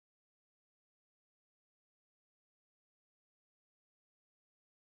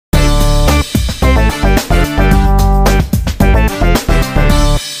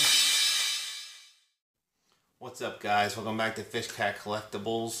What's up, guys? Welcome back to Fish Cat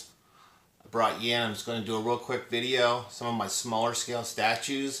Collectibles. I brought you in. I'm just going to do a real quick video. Some of my smaller scale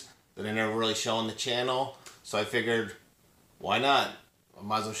statues that I never really show on the channel. So I figured, why not? I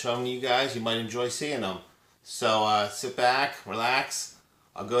might as well show them to you guys. You might enjoy seeing them. So sit back, relax.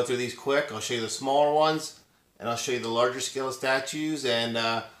 I'll go through these quick. I'll show you the smaller ones, and I'll show you the larger scale statues, and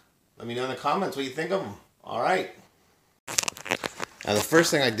let me know in the comments what you think of them. Alright. Now the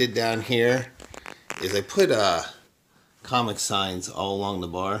first thing I did down here is I put comic signs all along the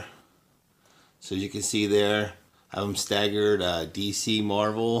bar. So you can see there, I have them staggered, DC,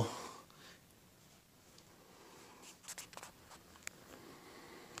 Marvel.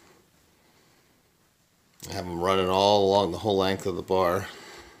 I have them running all along the whole length of the bar.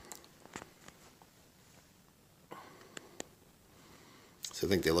 So I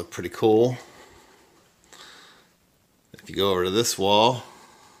think they look pretty cool. If you go over to this wall,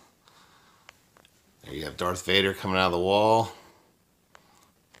 there you have Darth Vader coming out of the wall.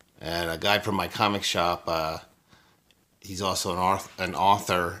 And a guy from my comic shop, he's also an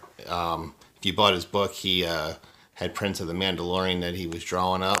author. If you bought his book, he had prints of the Mandalorian that he was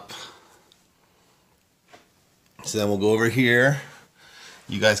drawing up. So then we'll go over here.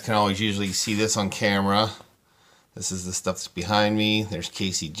 You guys can always usually see this on camera. This is the stuff that's behind me. There's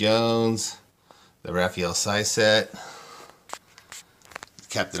Casey Jones, the Raphael Sai set,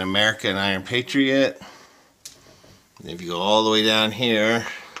 Captain America and Iron Patriot. And if you go all the way down here,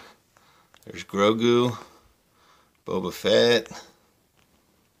 there's Grogu, Boba Fett,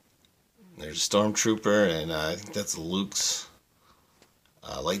 there's a Stormtrooper, and I think that's Luke's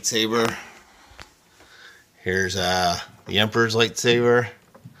lightsaber. Here's the Emperor's lightsaber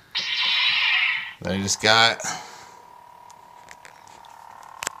that I just got.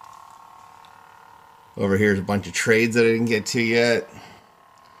 Over here's a bunch of trades that I didn't get to yet.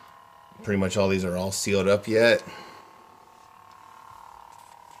 Pretty much all these are all sealed up yet.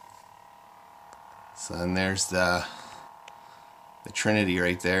 So then there's the Trinity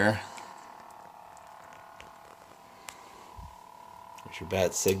right there. There's your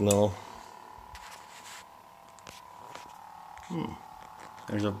bat signal.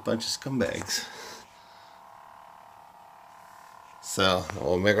 There's a bunch of scumbags. So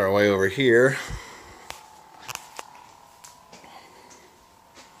we'll make our way over here.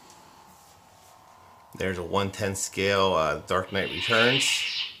 There's a 1/10 scale Dark Knight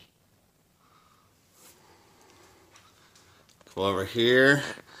Returns. Come over here.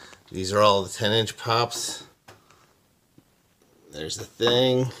 These are all the 10-inch pops. There's the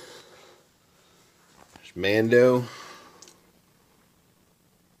Thing. There's Mando.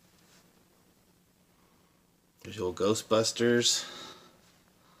 There's the old Ghostbusters.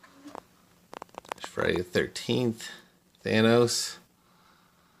 There's Friday the 13th. Thanos.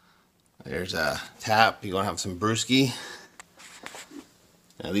 There's a Tap. You're going to have some brewski.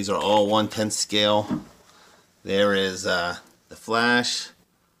 Now these are all 1/10 scale. There is the Flash,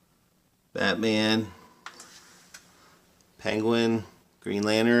 Batman, Penguin, Green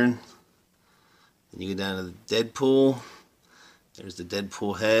Lantern. Then you go down to the Deadpool. There's the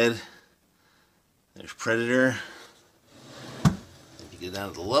Deadpool head. There's Predator. If you go down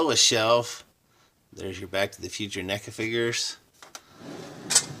to the lowest shelf, there's your Back to the Future NECA figures.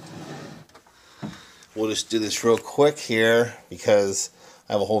 We'll just do this real quick here because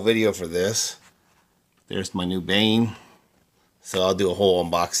I have a whole video for this. There's my new Bane. So I'll do a whole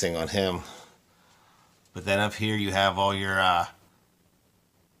unboxing on him. But then up here you have all your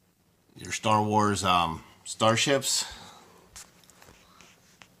Star Wars starships.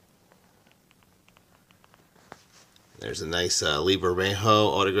 There's a nice Lee Bermejo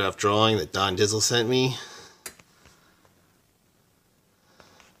autograph drawing that Don Dizzle sent me.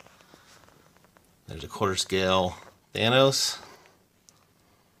 There's a 1/4 scale Thanos.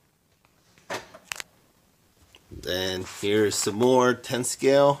 Then here's some more 10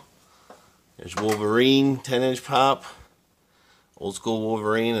 scale. There's Wolverine 10-inch pop. Old school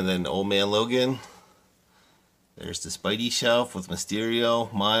Wolverine, and then Old Man Logan. There's the Spidey shelf with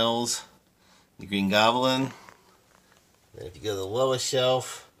Mysterio, Miles, the Green Goblin. Then if you go to the lowest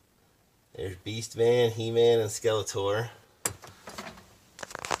shelf, there's Beastman, He-Man, and Skeletor.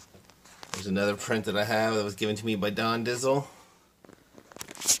 There's another print that I have that was given to me by Don Dizzle.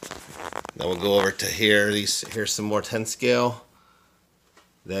 Then we'll go over to here. Here's some more 10 scale.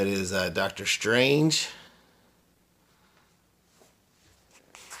 That is Doctor Strange.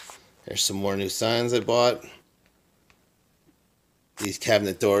 There's some more new signs I bought. These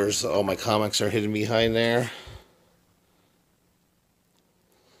cabinet doors, all my comics are hidden behind there.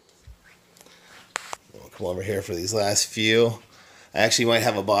 We'll come over here for these last few. I actually might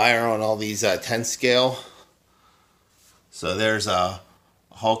have a buyer on all these 10 scale So there's a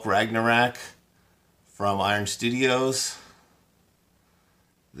Hulk Ragnarok from Iron Studios.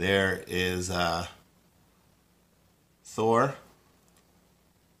 There is Thor.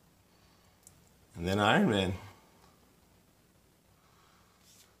 And then Iron Man.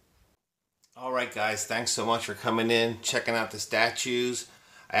 Alright guys, thanks so much for coming in, checking out the statues.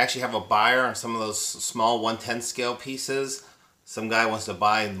 I actually have a buyer on some of those small 1/10 scale pieces. Some guy wants to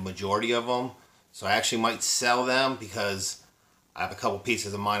buy the majority of them. So I actually might sell them because I have a couple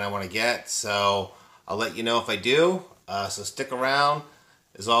pieces of mine I want to get. So I'll let you know if I do. So stick around.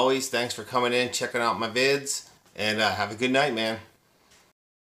 As always, thanks for coming in, checking out my vids. And have a good night, man.